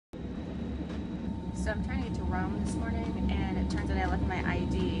So I'm trying to get to Rome this morning, and it turns out I left my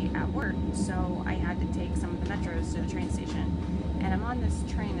ID at work, so I had to take some of the metros to the train station. And I'm on this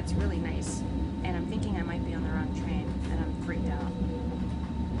train that's really nice, and I'm thinking I might be on the wrong train, and I'm freaked out.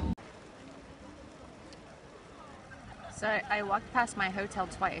 So I walked past my hotel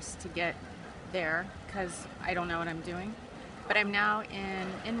twice to get there, because I don't know what I'm doing. But I'm now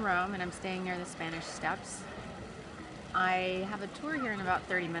in Rome, and I'm staying near the Spanish Steps. I have a tour here in about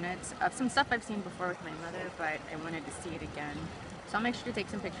 30 minutes of some stuff I've seen before with my mother, but I wanted to see it again. So I'll make sure to take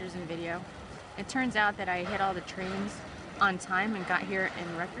some pictures and video. It turns out that I hit all the trains on time and got here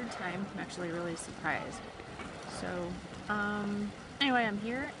in record time. I'm actually really surprised. So anyway, I'm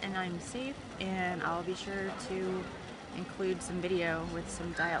here and I'm safe, and I'll be sure to include some video with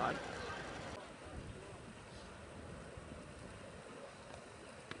some dialogue.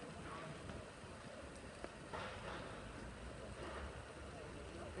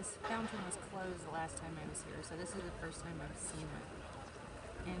 This fountain was closed the last time I was here, so this is the first time I've seen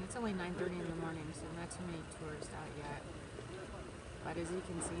it. And it's only 9:30 in the morning, so not too many tourists out yet. But as you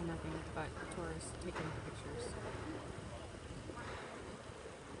can see, nothing but tourists taking pictures.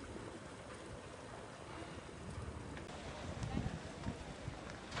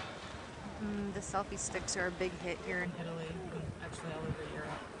 The selfie sticks are a big hit here in Italy, and actually all over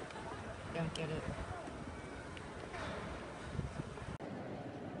Europe. Don't get it.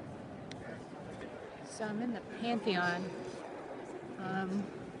 So I'm in the Pantheon,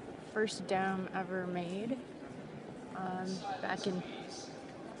 first dome ever made, back in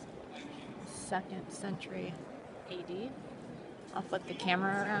 2nd century AD. I'll flip the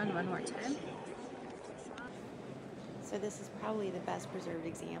camera around one more time. So this is probably the best preserved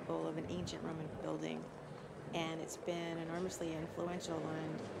example of an ancient Roman building, and it's been enormously influential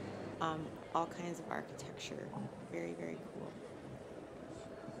on all kinds of architecture. Very, very cool.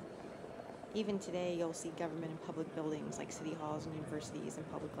 Even today, you'll see government and public buildings like city halls and universities and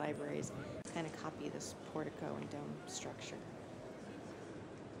public libraries kind of copy this portico and dome structure.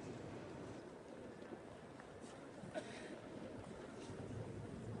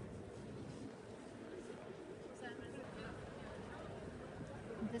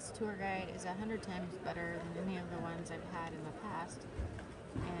 This tour guide is 100 times better than any of the ones I've had in the past,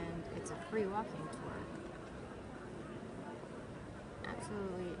 and it's a free walking tour.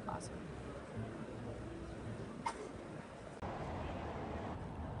 Absolutely awesome.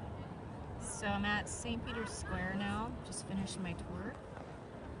 So I'm at St. Peter's Square now, just finished my tour.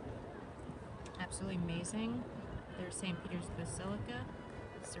 Absolutely amazing. There's St. Peter's Basilica,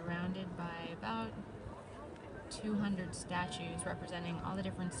 surrounded by about 200 statues representing all the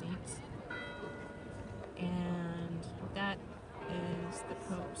different saints. And that is the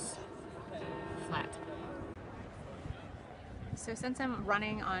Pope's flat. So since I'm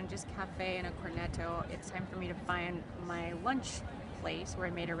running on just cafe and a cornetto, it's time for me to find my lunch place where I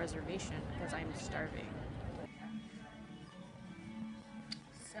made a reservation because I'm starving.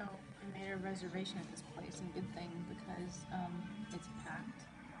 So I made a reservation at this place, and good thing because it's packed.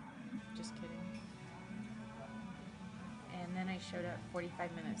 Just kidding. And then I showed up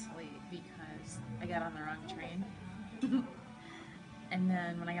 45 minutes late because I got on the wrong train. And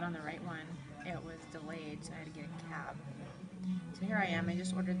then when I got on the right one, it was delayed, so I had to get a cab. So here I am. I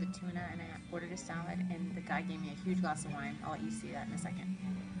just ordered the tuna and I ordered a salad, and the guy gave me a huge glass of wine. I'll let you see that in a second.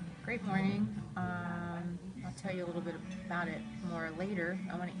 Great morning. I'll tell you a little bit about it more later.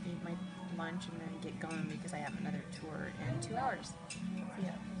 I want to eat my lunch and then get going because I have another tour in 2 hours. See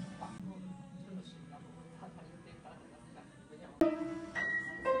ya.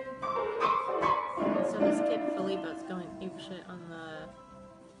 So this kid Filippo's going apeshit on the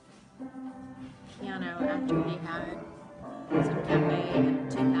piano after he had some cafe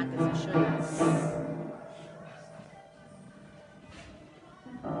and 2 packets of sugar.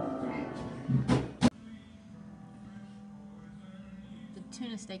 The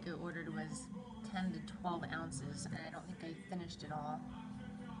tuna steak I ordered was 10 to 12 ounces, and I don't think I finished it all.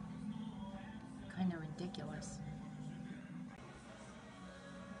 Kind of ridiculous.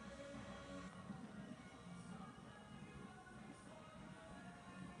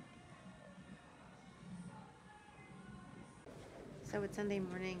 So it's Sunday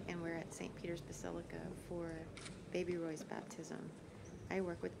morning and we're at St. Peter's Basilica for baby Roy's baptism. I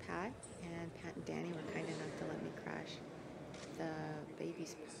work with Pat, and Pat and Danny were kind enough to let me crash the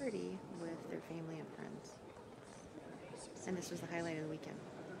baby's party with their family and friends. And this was the highlight of the weekend.